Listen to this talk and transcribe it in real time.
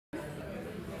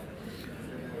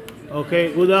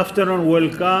Okay, good afternoon,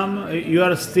 welcome. You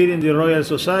are still in the Royal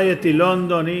Society,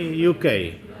 London, UK.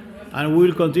 And we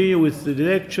will continue with the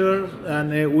lecture,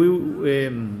 and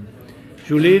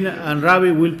Julien and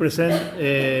Ravi will present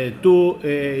two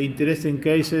interesting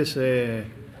cases.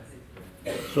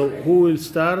 So who will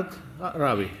start?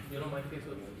 Ravi.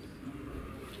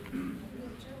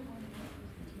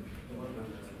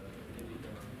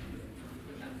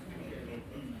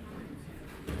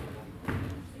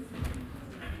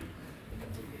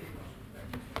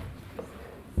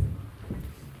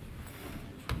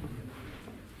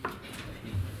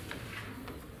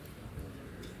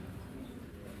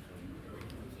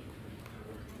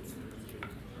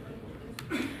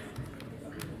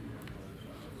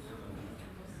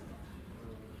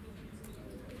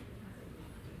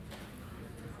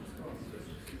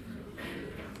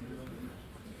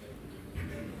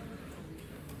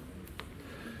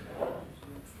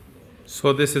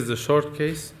 So this is the short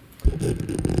case.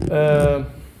 Well,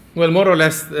 more or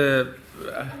less,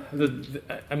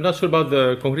 I'm not sure about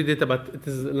the concrete data, but it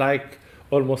is like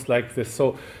almost like this.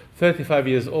 So 35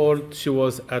 years old, she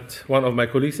was at one of my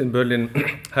colleagues in Berlin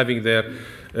having their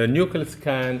nuchal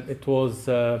scan. It was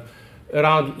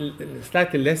around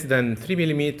slightly less than 3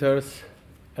 millimeters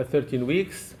at 13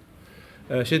 weeks.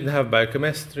 She didn't have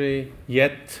biochemistry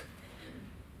yet.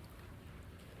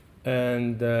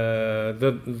 And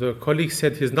the colleague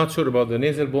said he's not sure about the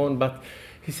nasal bone, but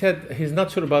he said he's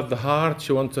not sure about the heart.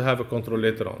 She wants to have a control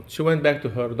later on. She went back to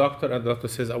her doctor, and the doctor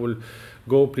says, I will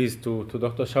go please to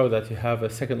Dr. Shao that you have a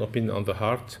second opinion on the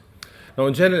heart. Now,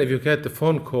 in general, if you get the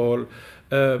phone call,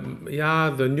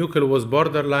 yeah, the nuchal was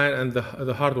borderline and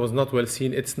the heart was not well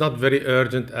seen. It's not very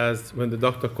urgent as when the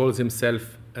doctor calls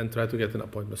himself and try to get an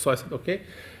appointment. So I said, okay.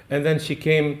 And then she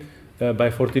came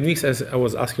by 14 weeks, as I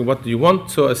was asking, what do you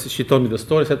want? So as she told me the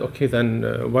story, I said, okay, then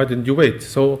why didn't you wait?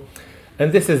 So,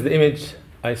 and this is the image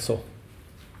I saw.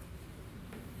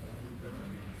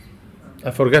 I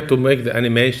forgot to make the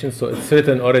animation, so it's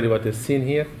written already what is seen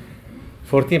here.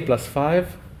 14 plus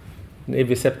 5, an AV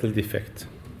septal defect.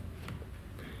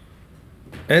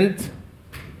 And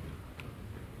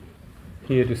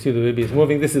here you see the baby is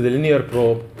moving. This is the linear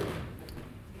probe.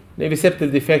 Maybe septal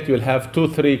defect, you will have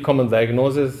 2-3 common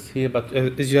diagnoses here, but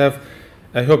as you have,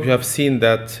 I hope you have seen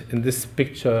that in this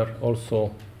picture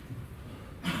also,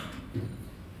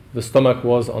 the stomach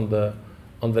was on the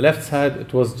left side.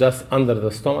 It was just under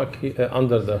the stomach,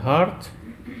 under the heart.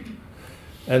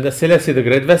 And as you see, the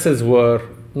great vessels were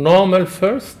normal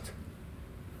first.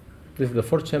 This is the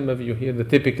fourth chamber view here, the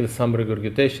typical some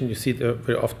regurgitation. You see it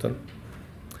very often.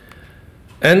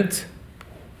 And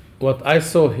what I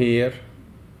saw here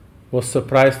was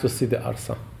surprised to see the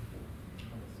ARSA.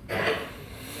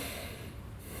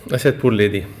 I said, poor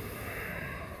lady.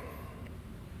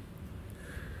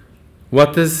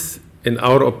 What is, in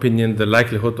our opinion, the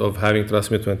likelihood of having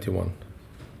trisomia 21?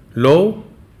 Low,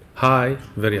 high,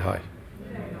 very high.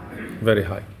 Very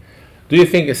high. Do you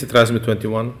think it's a trisomia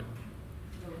 21?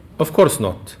 Of course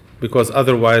not, because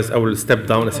otherwise I will step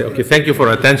down and say, okay, thank you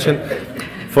for attention.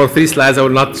 For 3 slides, I will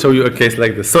not show you a case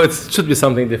like this. So it should be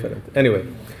something different. Anyway.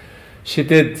 She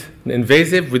did an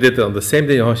invasive. We did it on the same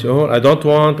day. Oh, I don't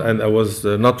want, and I was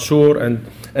not sure. And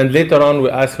later on, we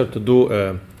asked her to do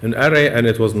an array, and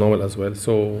it was normal as well.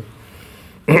 So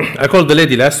I called the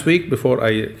lady last week before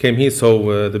I came here,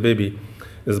 so the baby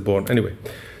is born. Anyway,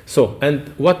 so, and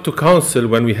what to counsel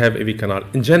when we have AV canal?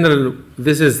 In general,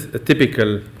 this is a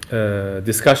typical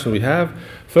discussion we have.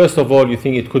 First of all, you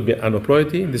think it could be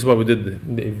aneuploidy. This is why we did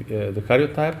the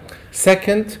karyotype.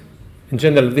 Second, in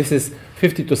general, this is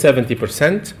 50 to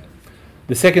 70%.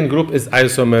 The second group is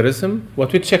isomerism.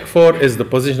 What we check for is the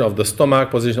position of the stomach,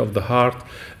 position of the heart,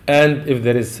 and if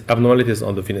there is abnormalities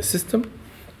on the venous system.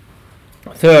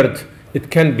 Third,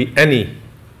 it can be any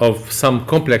of some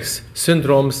complex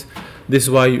syndromes. This is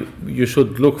why you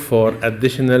should look for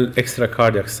additional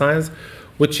extracardiac signs,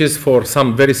 which is for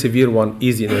some very severe one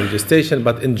easy in gestation,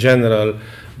 but in general,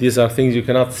 these are things you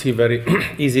cannot see very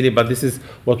easily, but this is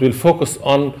what we'll focus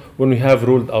on when we have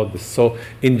ruled out this. So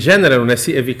in general, when I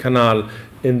see AV canal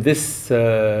in this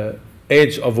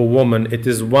age of a woman, it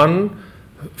is one,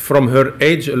 from her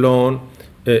age alone,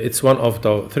 it's one of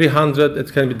the 300,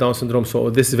 it can be Down syndrome,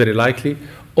 so this is very likely.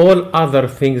 All other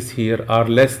things here are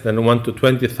less than 1 to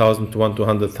 20,000 to 1 to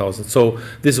 100,000. So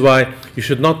this is why you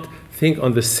should not think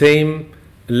on the same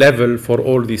level for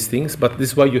all these things, but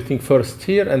this is why you think first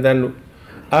here, and then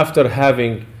after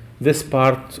having this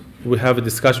part, we have a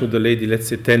discussion with the lady, let's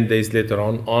say 10 days later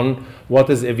on what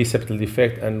is AV septal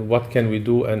defect and what can we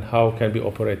do and how can be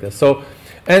operated. So,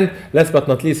 and last but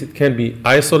not least, it can be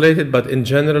isolated, but in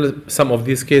general, some of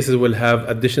these cases will have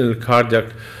additional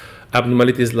cardiac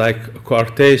abnormalities like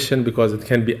coarctation because it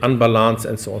can be unbalanced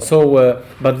and so on. So,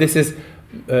 but this is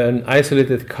an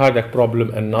isolated cardiac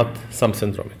problem and not some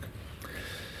syndromic.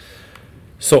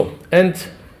 So, and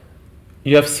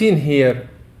you have seen here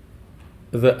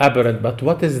the aberrant, but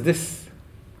what is this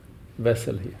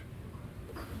vessel here?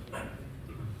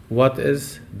 What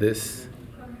is this?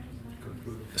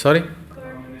 Sorry?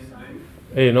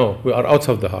 Hey, no, we are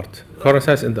outside of the heart. Coronary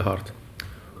size in the heart.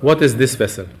 What is this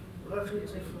vessel?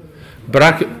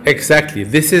 Exactly.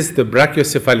 This is the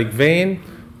brachiocephalic vein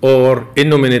or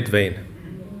innominate vein.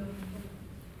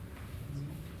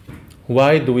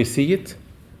 Why do we see it?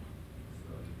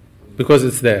 Because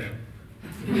it's there.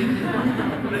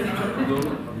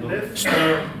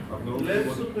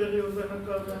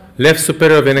 Left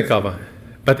superior vena cava.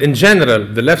 But in general,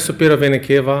 the left superior vena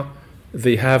cava,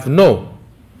 they have no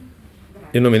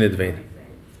innominate vein.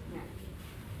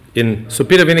 In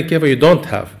superior vena cava, you don't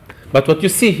have. But what you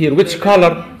see here, which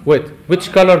color? Wait,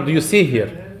 which color do you see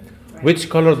here? Which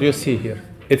color do you see here?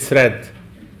 It's red.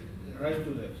 Right to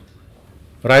left.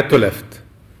 Right to left.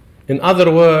 In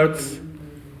other words,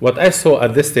 what I saw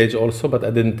at this stage also, but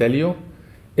I didn't tell you,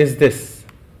 is this.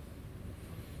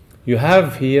 You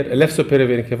have here a left superior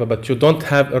vena cava, but you don't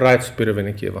have a right superior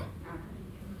vena cava.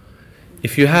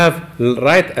 If you have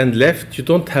right and left, you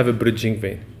don't have a bridging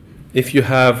vein. If you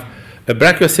have a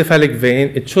brachiocephalic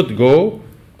vein, it should go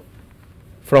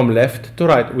from left to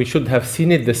right. We should have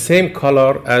seen it the same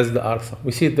color as the ARSA.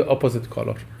 We see it the opposite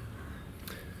color.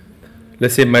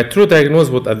 Let's say my true diagnosis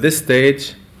was at this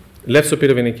stage, left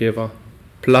superior vena cava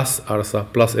plus ARSA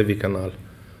plus AV canal.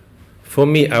 For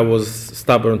me, I was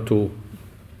stubborn to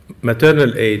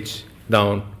maternal age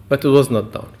down, but it was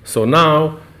not down. So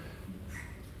now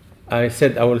I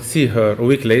said I will see her a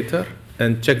week later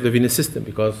and check the venous system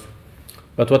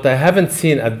but what I haven't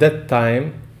seen at that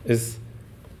time is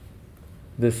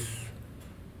this.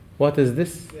 What is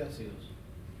this?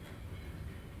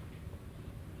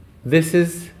 This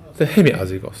is the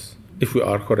hemiazygos, if we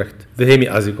are correct. The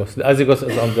hemiazygos. The azygos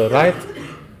is on the right,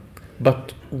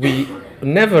 but we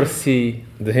never see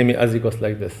the hemiazygos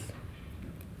like this.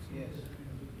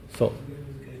 So,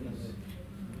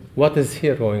 what is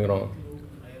here going wrong?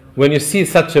 When you see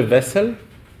such a vessel,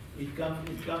 it comes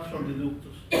from the ductus.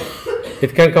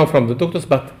 It can come from the ductus,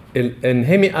 but in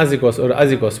hemiazygos or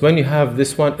azygos, when you have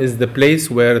this one, is the place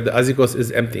where the azygos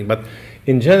is emptying. But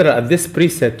in general, at this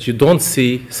preset, you don't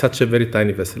see such a very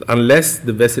tiny vessel unless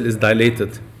the vessel is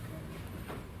dilated.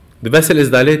 The vessel is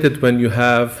dilated when you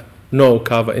have no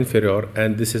cava inferior,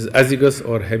 and this is azygos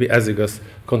or heavy azygos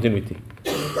continuity.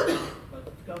 But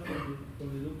it comes from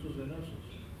the ductus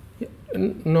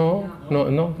venosus.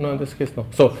 No, in this case, no.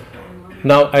 So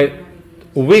now a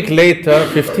week later,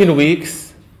 15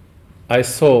 weeks, I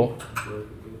saw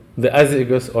the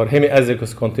azygos or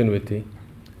hemiazygos continuity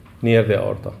near the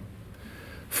aorta.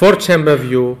 4-chamber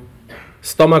view,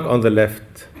 stomach on the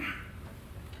left.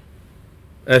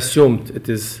 Assumed it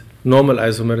is normal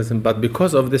isomerism, but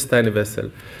because of this tiny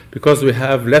vessel, because we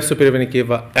have left superior vena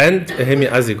cava and a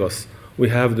hemiazygos, we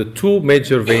have the two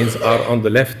major veins are on the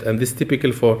left, and this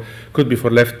could be for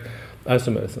left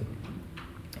isomerism.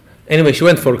 Anyway, she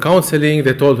went for counseling.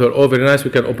 They told her, oh, very nice, we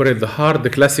can operate the heart, the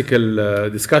classical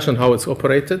discussion, how it's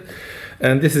operated.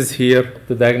 And this is here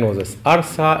the diagnosis.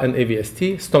 ARSA and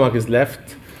AVST, stomach is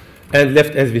left, and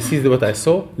left SVC is what I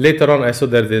saw. Later on, I saw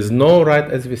that there is no right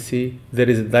SVC, there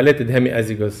is a dilated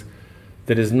hemiazygos,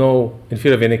 there is no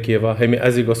inferior vena cava,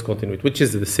 hemiazygos continuity, which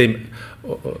is the same,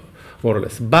 more or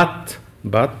less. But,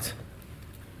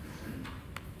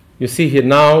 you see here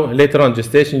now, later on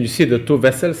gestation, you see the two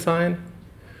vessel sign.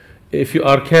 If you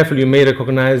are careful, you may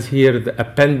recognize here the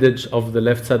appendage of the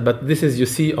left side, but this is, you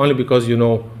see, only because you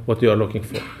know what you are looking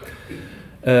for.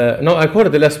 Now, I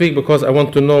called it last week because I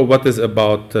want to know what is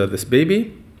about this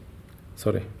baby.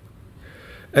 Sorry.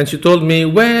 And she told me,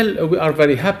 well, we are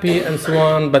very happy and so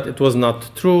on, but it was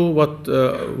not true. What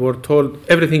we're told,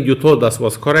 everything you told us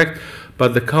was correct,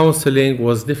 but the counseling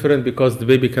was different because the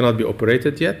baby cannot be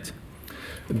operated yet.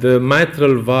 The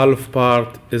mitral valve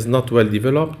part is not well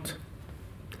developed.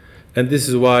 And this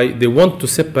is why they want to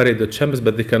separate the chambers,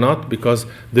 but they cannot because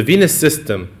the venous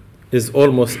system is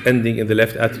almost ending in the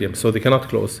left atrium, so they cannot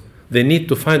close. They need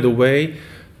to find a way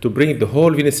to bring the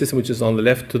whole venous system, which is on the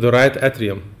left, to the right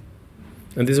atrium.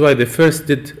 And this is why they first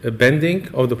did a bending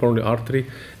of the pulmonary artery,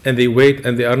 and they wait,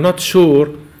 and they are not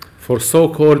sure for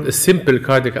so-called a simple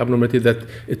cardiac abnormality that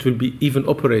it will be even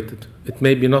operated. It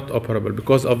may be not operable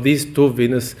because of these two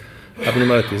venous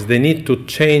abnormalities. They need to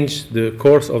change the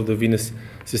course of the venous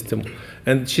system.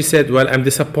 And she said, well, I'm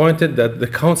disappointed that the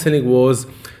counseling was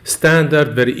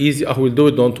standard, very easy. I will do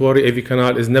it, don't worry, AV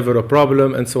canal is never a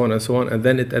problem, and so on and so on. And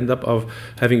then it ended up of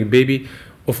having a baby.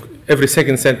 Of every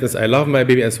second sentence, I love my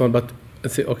baby, and so on. But I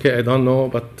say, okay, I don't know,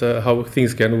 but how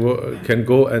things can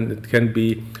go, and it can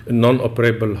be a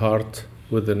non-operable heart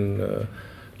within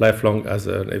lifelong as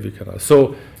an AV canal.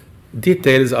 So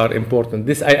details are important.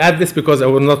 I add this because I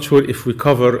was not sure if we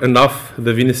cover enough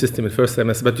the venous system in first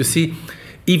semester. But you see,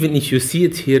 even if you see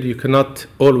it here, you cannot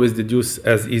always deduce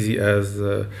as easy as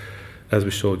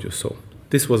we showed you. So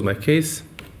this was my case.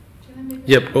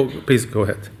 Yep. Oh, please go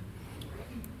ahead.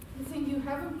 The thing you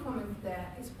haven't commented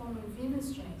there is pulmonary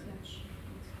venous drainage.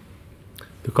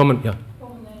 The common, yeah.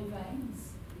 Pulmonary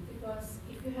veins, because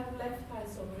if you have left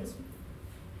isomerism,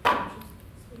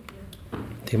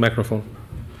 Take microphone.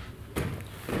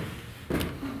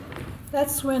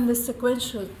 that's when the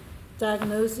sequential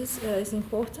diagnosis is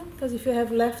important, because if you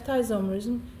have left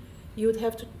isomerism, you would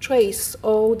have to trace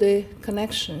all the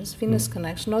connections, venous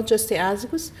connections, not just the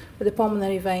azygos, but the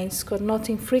pulmonary veins, because not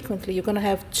infrequently you're going to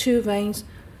have two veins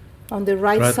on the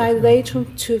right side of the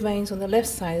atrium, two veins on the left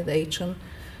side of the atrium.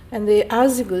 And the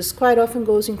azygos quite often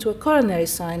goes into a coronary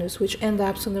sinus, which ends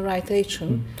up on the right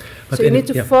atrium. So you need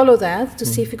to follow that to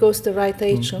see if it goes to the right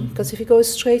atrium, because if it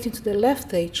goes straight into the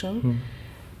left atrium,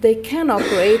 they can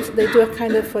operate. They do a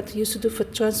kind of what they used to do for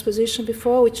transposition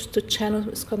before, which to channel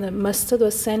is called a mustard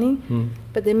or senning.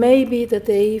 But there may be that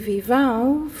the AV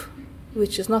valve,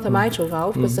 which is not a mitral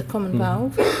valve, but it's a common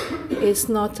valve, is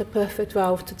not a perfect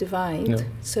valve to divide. No.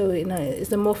 So it's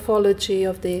the morphology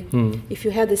of the. If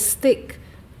you had a stick,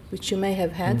 which you may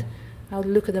have had, I would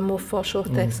look at the more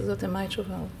short texts of the mitral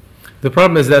valve. The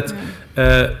problem is that,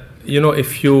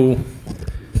 if you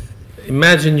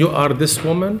imagine you are this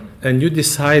woman and you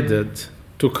decided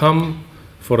to come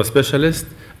for a specialist,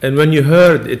 and when you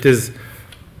heard it is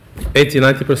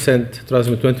 80-90%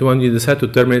 trisomy 21, you decide to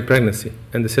terminate pregnancy.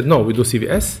 And they said, no, we do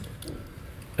CVS,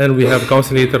 and we have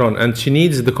counseling later on. And she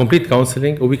needs the complete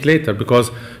counseling a week later,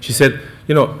 because she said,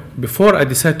 before I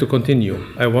decide to continue,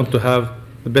 I want to have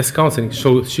the best counseling.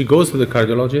 So she goes to the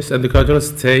cardiologist, and the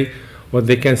cardiologists say what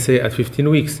they can say at 15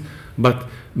 weeks. But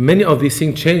many of these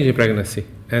things change in pregnancy.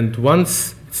 And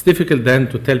once it's difficult then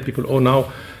to tell people, oh,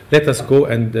 now let us go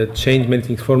and change many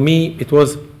things. For me, it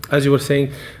was, as you were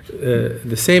saying,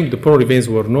 the same. The pulmonary veins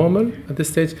were normal at this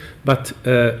stage. But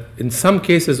in some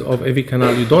cases of AV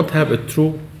canal, you don't have a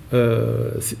true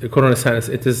coronary sinus.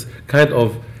 It is kind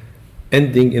of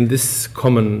ending in this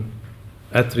common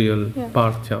atrial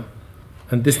part. Yeah.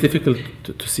 And this is difficult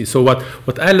to see. So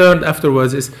what I learned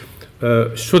afterwards is,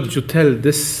 should you tell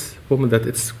this woman that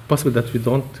it's possible that we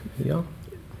don't, Well,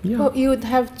 you would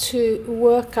have to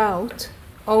work out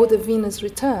all the venous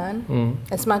return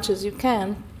as much as you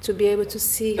can to be able to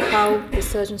see how the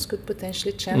surgeons could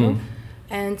potentially channel.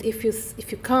 And if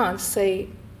you can't say,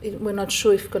 we're not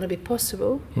sure if it's going to be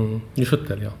possible, you should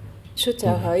tell, should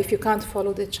tell her. If you can't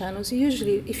follow the channels,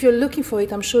 usually, if you're looking for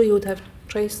it, I'm sure you would have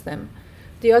traced them.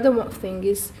 The other thing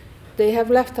is, they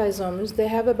have left isomers. They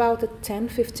have about a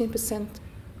 10-15%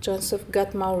 chance of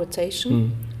gut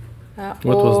malrotation.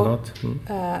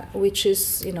 Which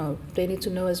is, they need to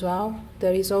know as well.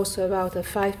 There is also about a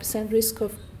 5% risk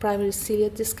of primary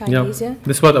celiac dyskinesia. Yeah,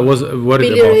 this is what I was worried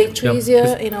biliary about.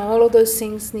 atresia, all of those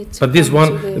things need to. But this one,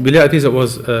 biliary atresia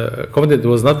was commented. It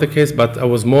was not the case, but I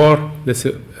was more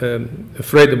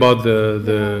afraid about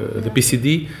the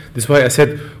PCD. This is why I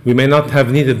said we may not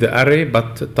have needed the array,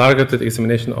 but targeted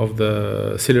examination of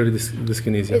the ciliary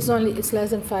dyskinesia. It's less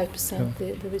than 5%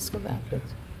 the risk of that.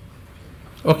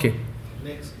 Okay.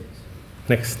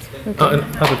 Next. Okay.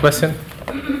 Another question?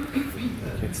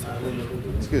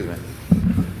 Excuse me.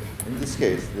 In this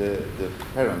case, the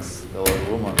parents or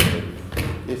woman,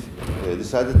 if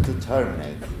decided to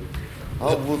terminate,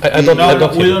 how would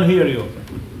we don't hear you.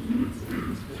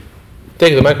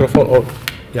 Take the microphone or,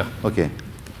 Okay.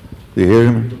 Do you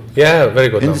hear me? Yeah, very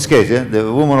good. In this case,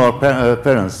 the woman or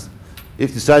parents,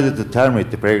 if decided to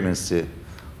terminate the pregnancy,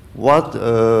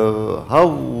 how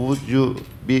would you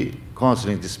be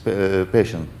counseling this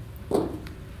patient?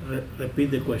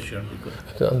 Repeat the question.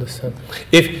 I don't understand.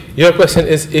 If your question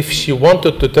is if she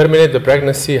wanted to terminate the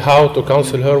pregnancy, how to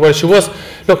counsel her? Well, she was,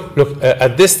 look,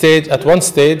 at this stage, at one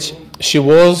stage, she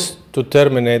was to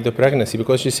terminate the pregnancy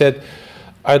because she said,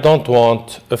 I don't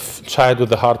want a child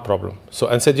with a heart problem. So,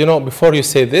 and said, before you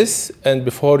say this and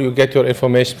before you get your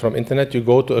information from internet, you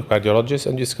go to a cardiologist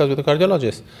and you discuss with the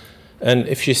cardiologist. And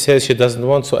if she says she doesn't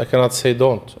want, so I cannot say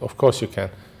don't. Of course you can.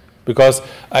 Because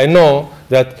I know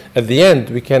that at the end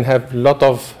we can have a lot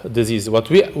of disease. What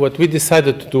we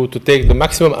decided to do to take the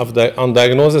maximum of on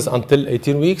diagnosis until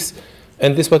 18 weeks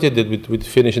And this is what you did. We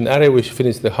finished an array, we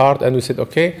finished the heart, and we said,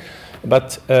 okay.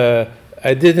 But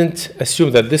I didn't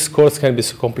assume that this course can be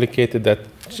so complicated that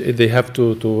they have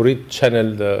to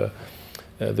rechannel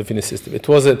the venous system. It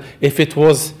wasn't. If it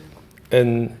was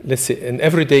let's say an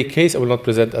everyday case, I will not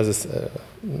present as a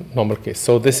normal case.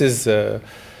 So this is.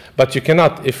 But you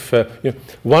cannot, if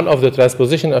one of the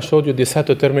transposition I showed you decide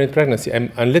to terminate pregnancy. I'm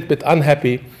a little bit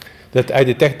unhappy that I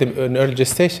detected an early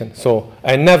gestation. So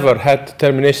I never had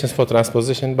terminations for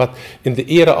transposition, but in the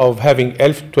era of having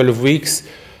 12 weeks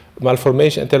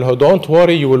malformation, I tell her, don't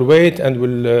worry, you will wait and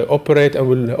we'll operate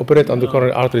on the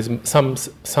coronary arteries.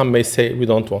 Some may say we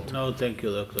don't want. No, thank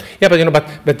you, doctor. Yeah,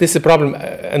 but this is a problem,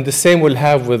 and the same will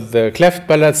have with the cleft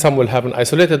palate. Some will have an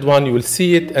isolated one. You will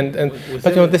see it,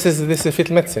 but this is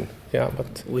fetal medicine. Yeah,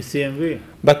 but with CMV.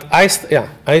 But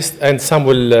and some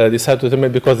will decide to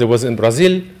terminate because there was in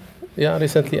Brazil,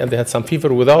 recently, and they had some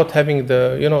fever without having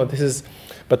this is.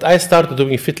 But I started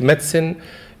doing fetal medicine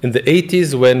in the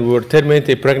 80s when we were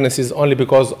terminating pregnancies only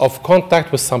because of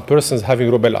contact with some persons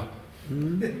having rubella.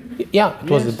 Yeah, it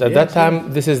was at that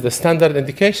time. This is the standard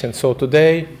indication. So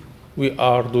today we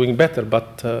are doing better,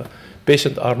 but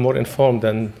patients are more informed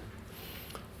than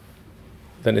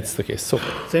it's the case. So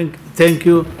thank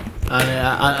you.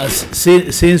 And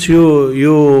since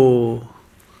you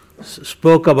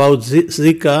spoke about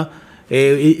Zika,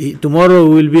 tomorrow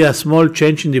will be a small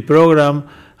change in the program.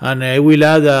 And I will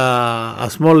add a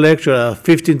small lecture, a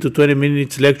 15 to 20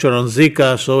 minutes lecture on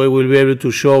Zika, so I will be able to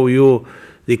show you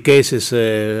the cases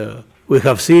we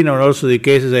have seen and also the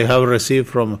cases I have received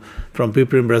from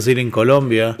people in Brazil and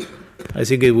Colombia. I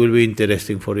think it will be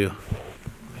interesting for you.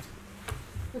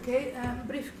 Okay,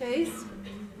 brief case.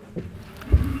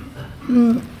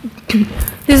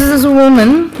 This is a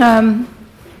woman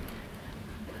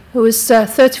who is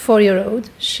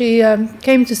 34-year-old. She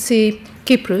came to see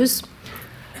Kypros.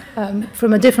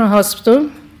 From a different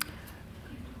hospital.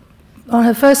 On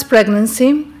her first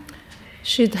pregnancy,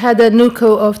 she'd had a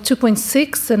NUCO of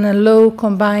 2.6 and a low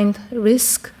combined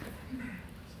risk.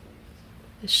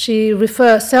 She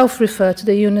self-referred to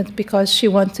the unit because she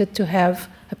wanted to have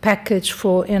a package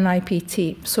for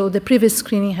NIPT. So the previous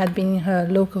screening had been in her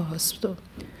local hospital.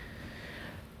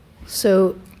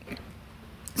 So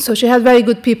she had very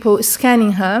good people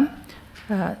scanning her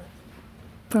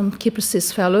from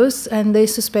Kypros' fellows, and they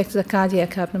suspected a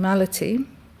cardiac abnormality.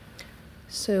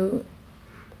 So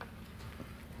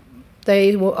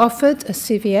they were offered a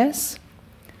CVS,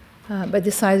 but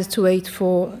decided to wait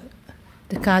for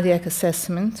the cardiac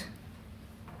assessment.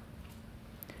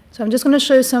 So I'm just going to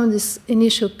show you some of these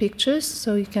initial pictures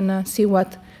so you can see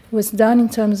what was done in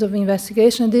terms of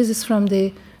investigation. This is from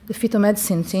the fetal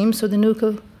medicine team. So the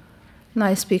NUCO,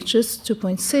 nice pictures,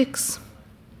 2.6,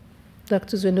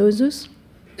 ductus venosus.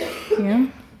 Yeah.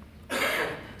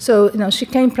 So, she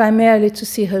came primarily to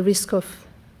see her risk of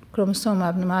chromosome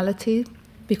abnormality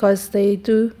because they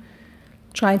do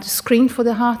try to screen for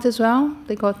the heart as well.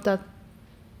 They got that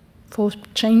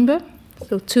fourth chamber,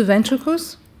 so 2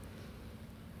 ventricles.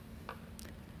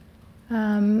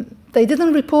 They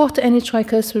didn't report any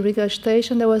tricursory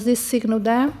regurgitation. There was this signal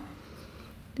there,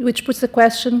 which puts the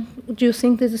question, do you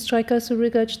think this is tricursory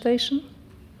regurgitation?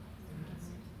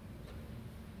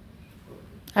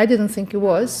 I didn't think it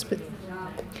was, but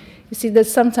you see that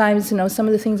sometimes, some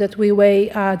of the things that we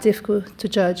weigh are difficult to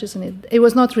judge, isn't it? It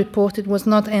was not reported, was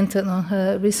not entered on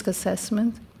her risk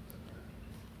assessment.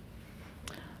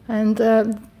 And,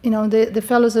 the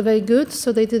fellows are very good,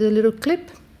 so they did a little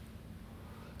clip.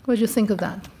 What do you think of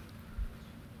that?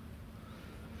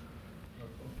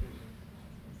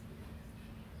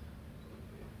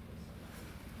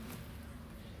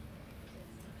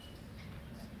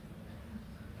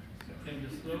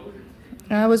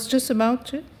 I was just about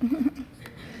to.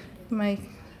 I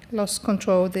lost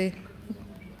control there.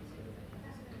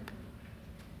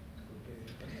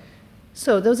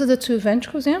 So those are the 2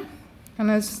 ventricles, yeah? And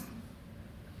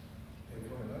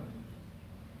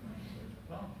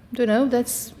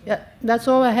that's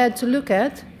all I had to look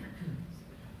at.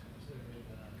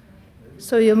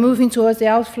 So you're moving towards the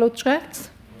outflow tract.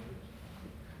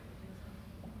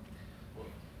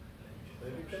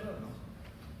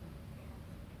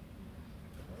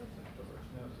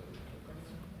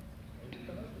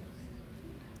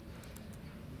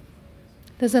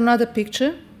 There's another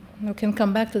picture. You can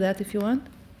come back to that if you want.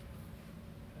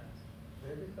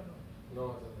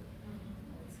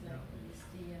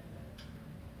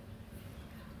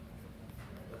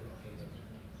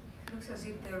 Looks as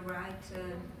if the right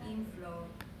inflow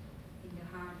in the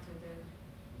heart of the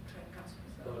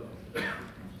tricuspid.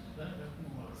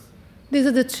 These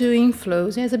are the 2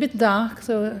 inflows. Yeah, it's a bit dark,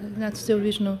 so that's the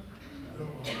original.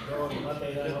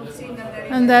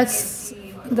 And that's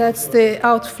the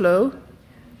outflow.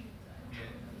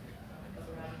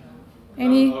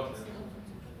 Any?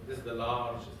 This is the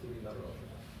large.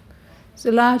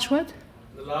 The large what?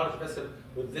 The large vessel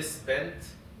with this bent.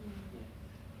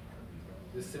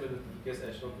 This is similar to the case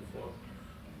I showed before.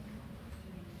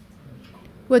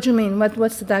 What do you mean?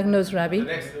 What's the diagnosis, Rabbi? The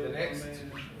next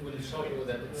will show you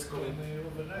that it's going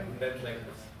bent like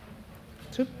this.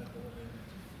 True.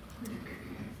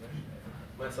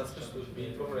 My suspicion would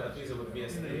be probably at least it would be a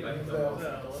state like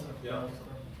that. Yeah.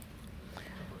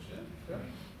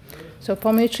 So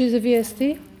pulmonary is a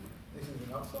VSD?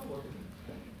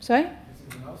 Sorry?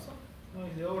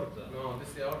 No, this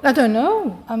is the aorta. I don't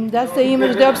know. That's the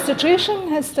image the obstetrician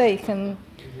has taken.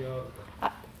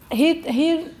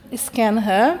 He scanned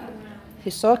her. He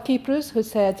saw Kypros, who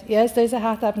said, yes, there's a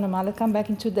heart abnormality. Come back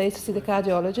in 2 days to see the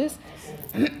cardiologist.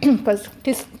 Because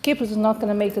Kypros was not going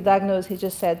to make the diagnosis. He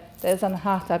just said, there's a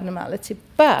heart abnormality.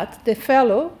 But the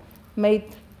fellow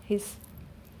made his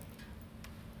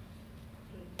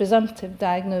presumptive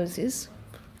diagnosis.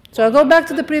 So I'll go back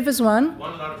to the previous one.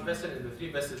 One large vessel in the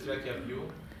 3 vessels trachea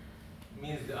view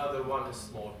means the other one is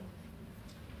small.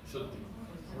 Should be.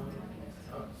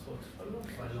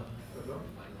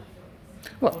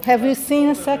 Well, have you seen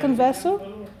a second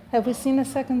vessel? Have we seen a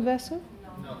second vessel?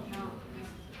 No.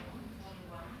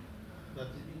 But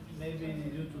maybe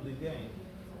due to the gain.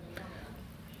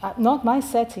 Not my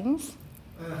settings.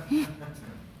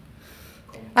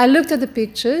 I looked at the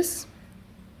pictures,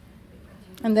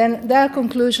 and then their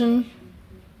conclusion,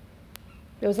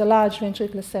 there was a large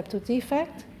ventricular septal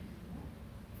defect,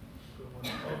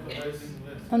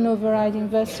 an overriding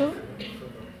vessel,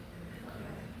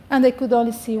 and they could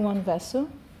only see one vessel.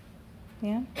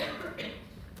 Yeah.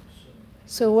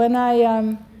 So when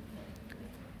I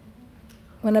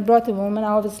brought the woman,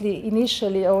 I obviously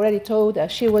initially already told her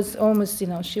she was almost,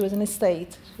 she was in a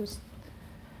state. She was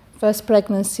first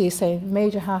pregnancy, say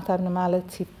major heart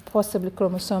abnormality, possibly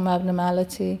chromosome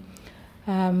abnormality,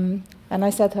 and I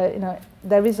said to her,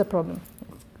 there is a problem,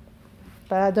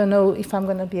 but I don't know if I'm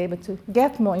going to be able to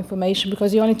get more information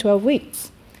because you're only 12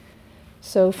 weeks.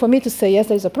 So for me to say, yes,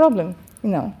 there's a problem,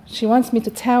 she wants me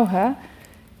to tell her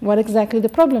what exactly the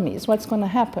problem is, what's going to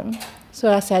happen.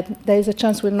 So I said, there is a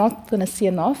chance we're not going to see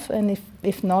enough, and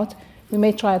if not, we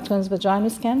may try a transvaginal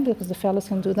scan, because the fellows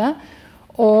can do that,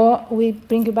 or we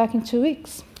bring you back in 2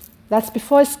 weeks. That's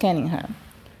before scanning her.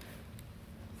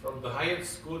 From the Hyatt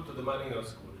school to the Manninger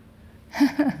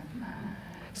school.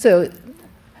 So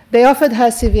they offered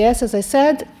her CVS, as I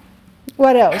said.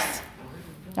 What else?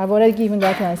 I've already given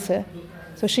that answer.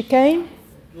 So she came.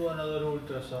 Do another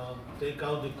ultrasound, take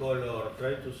out the color,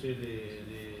 try to see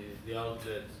the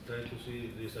outlets, try to see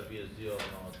if there's a VSD or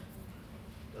not.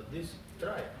 At least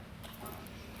try.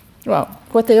 Well,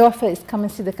 what they offer is come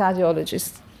and see the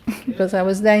cardiologist, because I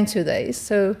was there in 2 days.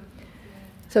 So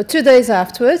 2 days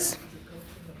afterwards,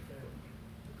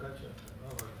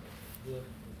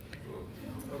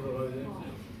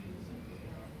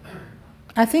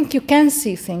 I think you can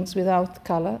see things without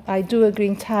color. I do agree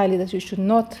entirely that you should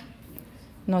not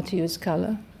use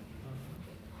color.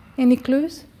 Any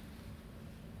clues?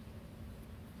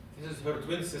 This is her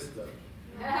twin sister.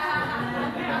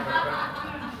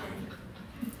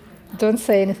 Don't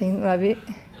say anything, Ravi.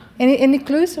 Any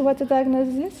clues of what the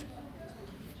diagnosis is?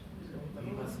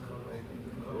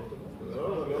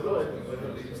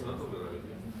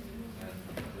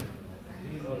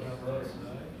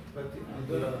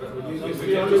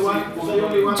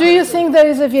 Do you think there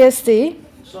is a VSD?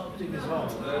 Something is wrong.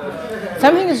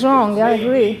 Something is wrong, I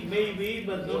agree. Maybe,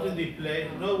 but not in the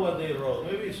plane, not what they wrote.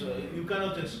 Maybe you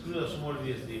cannot exclude a small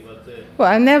VSD, but... Well,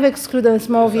 I never excluded a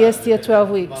small VSD at 12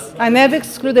 weeks. I never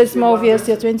excluded a small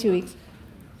VSD at 20 weeks.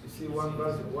 You see one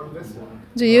vessel.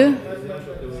 Do you?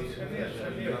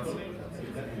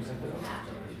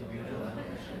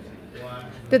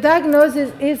 The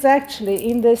diagnosis is actually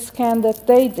in the scan that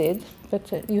they did, but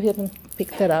you haven't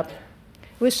picked it up.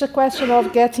 It's a question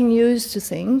of getting used to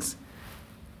things.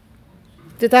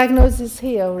 The diagnosis is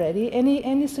here already.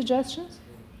 Any suggestions?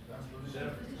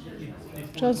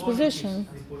 Transposition.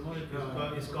 The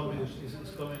pulmonic is coming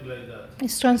like that.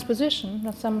 It's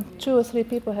transposition. Some 2 or 3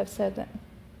 people have said that.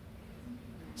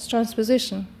 It's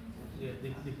transposition. Yeah,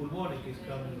 the pulmonic is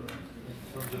coming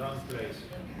from the wrong place.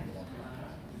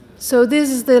 So this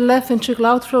is the left ventricular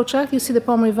outflow tract. You see the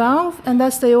pulmonary valve, and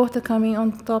that's the aorta coming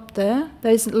on top there.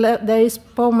 There is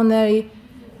pulmonary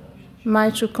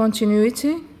mitral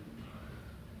continuity.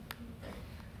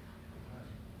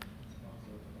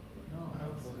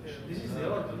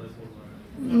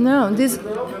 No, this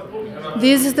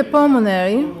is the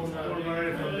pulmonary.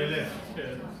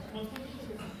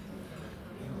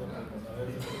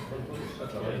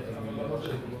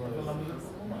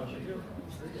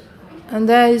 And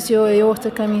there is your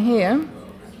aorta coming here.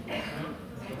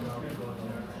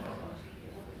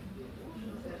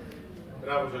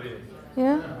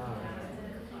 Yeah?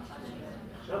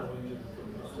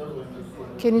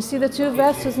 Can you see the two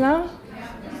vessels now?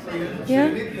 Yeah?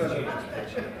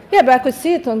 Yeah, but I could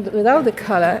see it without the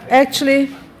color.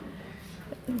 Actually,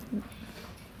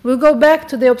 we'll go back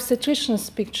to the obstetrician's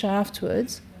picture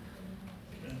afterwards.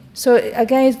 So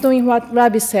again, it's doing what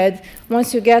Rabbi said.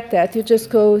 Once you get that, you just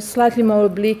go slightly more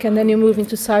oblique, and then you move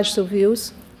into sagittal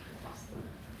views.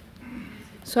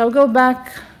 So I'll go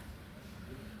back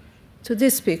to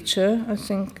this picture, I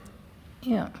think.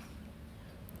 Yeah.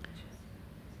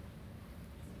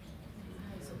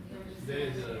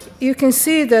 You can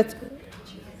see that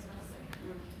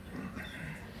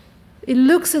it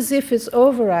looks as if it's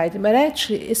overriding, but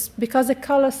actually it's because the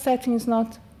color setting is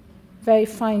not very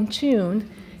fine-tuned.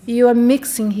 You are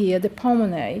mixing here the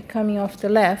pulmonary coming off the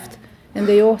left and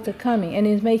the aorta coming, and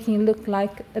it's making it look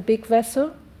like a big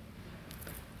vessel.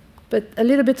 But a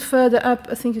little bit further up,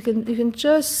 I think you can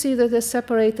just see that they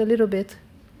separate a little bit.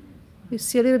 You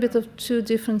see a little bit of two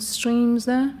different streams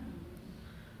there.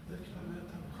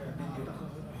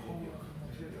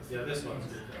 Yeah, this one.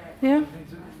 Yeah.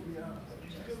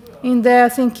 In there, I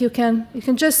think you can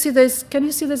just see there's. Can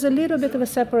you see there's a little bit of a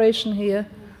separation here?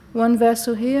 One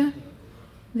vessel here,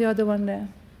 the other one there.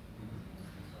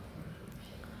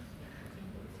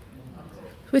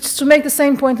 Which is to make the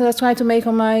same point that I tried to make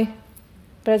on my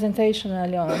presentation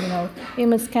earlier on. You know,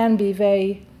 images can be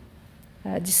very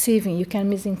deceiving. You can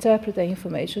misinterpret the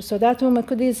information. So that woman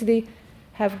could easily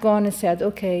have gone and said,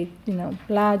 okay, you know,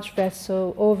 large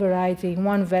vessel, overriding,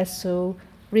 one vessel,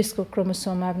 risk of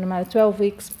chromosome abnormality, 12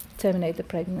 weeks, terminate the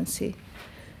pregnancy.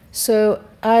 So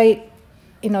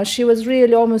she was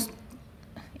really almost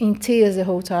in tears the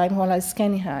whole time while I was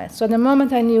scanning her. So the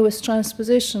moment I knew it was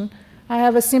transposition, I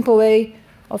have a simple way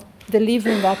of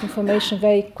delivering that information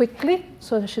very quickly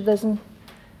so that she doesn't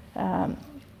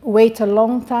wait a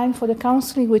long time for the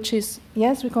counseling, which is,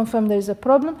 yes, we confirm there is a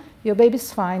problem, your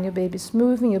baby's fine, your baby's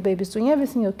moving, your baby's doing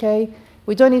everything okay,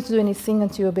 we don't need to do anything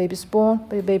until your baby's born,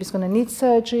 but your baby's going to need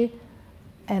surgery,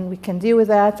 and we can deal with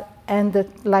that, and the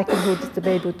likelihood that the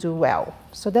baby will do well.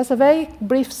 So that's a very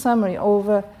brief summary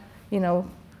over,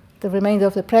 the remainder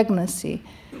of the pregnancy.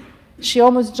 She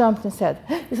almost jumped and said,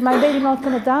 is my baby not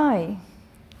going to die?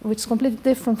 Which is completely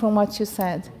different from what you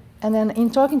said. And then in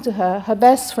talking to her, her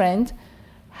best friend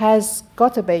has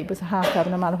got a baby with a heart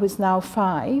abnormality who is now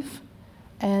 5,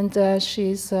 and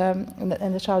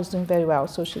and the child is doing very well.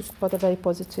 So she's got a very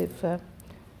positive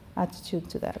attitude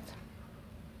to that.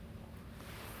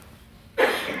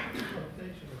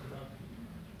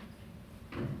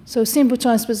 So simple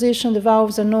transposition, the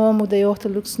valves are normal, the aorta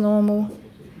looks normal.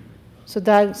 So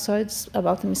it's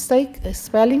about a mistake, a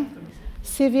spelling.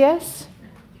 CVS?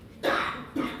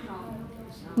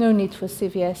 No need for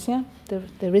CVS, yeah?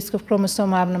 The risk of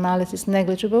chromosome abnormality is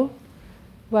negligible.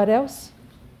 What else?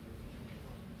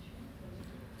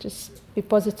 Just be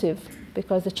positive,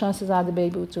 because the chances are the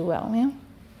baby will do well, yeah?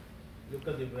 Look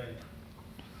at the brain.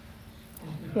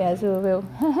 Yes, we will.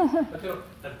 But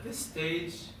at this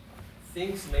stage,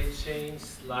 things may change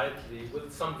slightly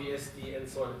with some VST and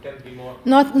so on. It can be more.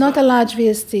 Not a large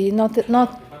VST, not.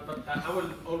 But I will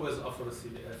always offer a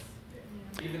CVS,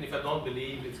 even if I don't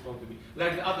believe it's going to be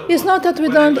like the other. It's not that we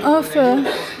don't offer.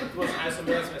 It was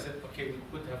isomerism. I said, okay,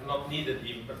 we could have not needed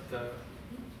even, but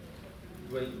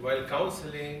while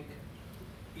counseling,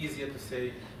 easier to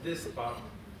say this part.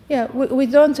 Yeah, we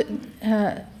don't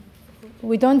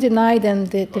deny them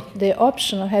the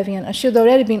option of having she had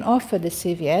already been offered the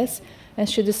CVS, and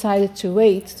she decided to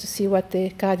wait to see what the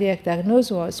cardiac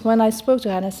diagnosis was. When I spoke to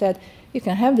her, and I said, you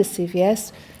can have the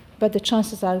CVS, but the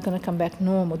chances are going to come back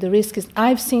normal. The risk is,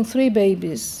 I've seen 3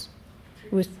 babies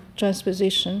with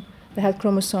transposition that had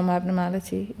chromosome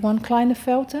abnormality. 1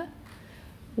 Klinefelter,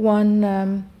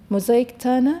 1 Mosaic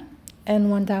Turner,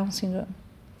 and 1 Down syndrome.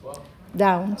 Wow.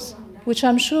 Downs, which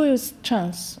I'm sure is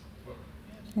chance.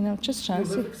 Just chance.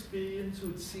 You have experience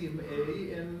with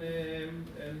CMA and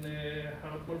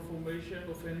heart malformation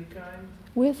of any kind?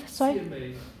 With, sorry?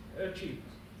 CMA, cheap.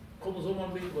 Chromosomal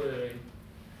microarray.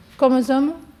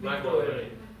 Chromosome? Microarray.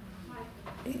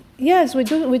 Yes, we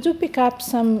do pick up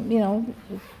some,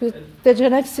 with the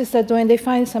geneticists are doing, they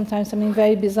find sometimes something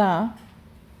very bizarre.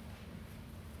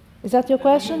 Is that your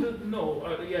question? No,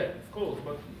 yeah, of course,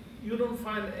 but you don't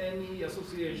find any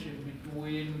association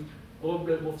between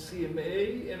problem of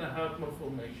CMA and a heart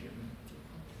malformation?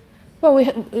 Well,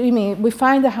 we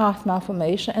find a heart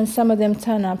malformation, and some of them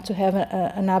turn up to have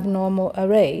an abnormal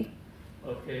array.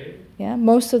 Okay. Yeah,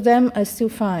 most of them are still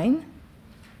fine.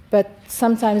 but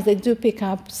sometimes they do pick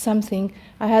up something.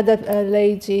 I had a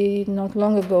lady not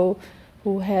long ago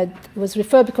who was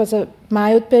referred because of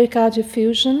mild pericardial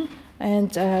effusion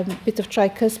and a bit of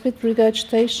tricuspid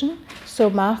regurgitation, so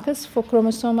markers for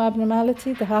chromosomal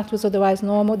abnormality. The heart was otherwise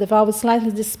normal. The valve was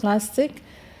slightly dysplastic.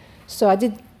 So I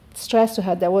did stress to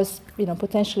her there was,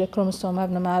 potentially a chromosomal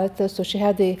abnormality. So she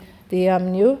had the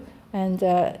amnio, and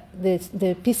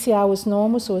the PCR was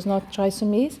normal, so it was not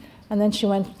trisomies. And then she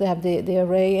went to have the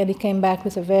array, and he came back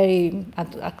with I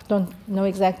don't know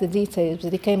exactly the details,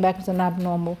 but he came back with an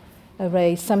abnormal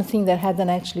array, something that hadn't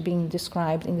actually been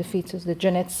described in the fetus. The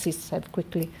geneticists have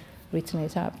quickly written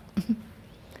it up.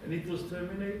 And it was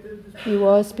terminated? It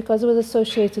was, because it was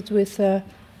associated with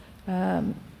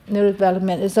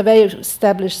neurodevelopment. It's a very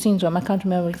established syndrome. I can't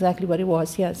remember exactly what it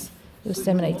was. Yes, it was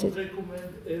terminated. So you don't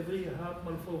recommend every heart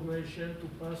malformation to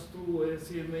pass through a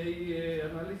CMA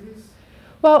analysis?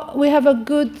 Well, we have a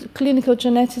good clinical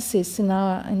geneticist in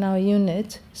our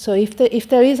unit. So if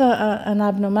there is an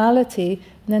abnormality,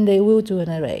 then they will do an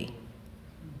array.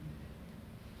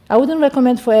 I wouldn't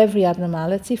recommend for every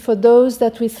abnormality. For those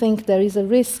that we think there is a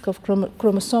risk of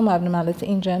chromosomal abnormality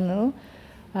in general,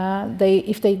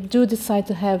 if they do decide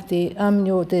to have the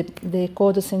amnio, the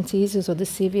chordocentesis or the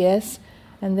CVS,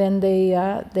 and then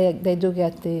they do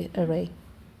get the array.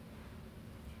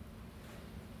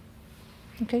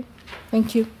 Okay,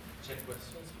 thank you. Check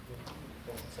questions.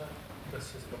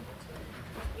 Questions from outside.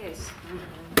 Yes.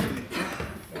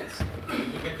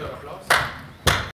 You get your applause.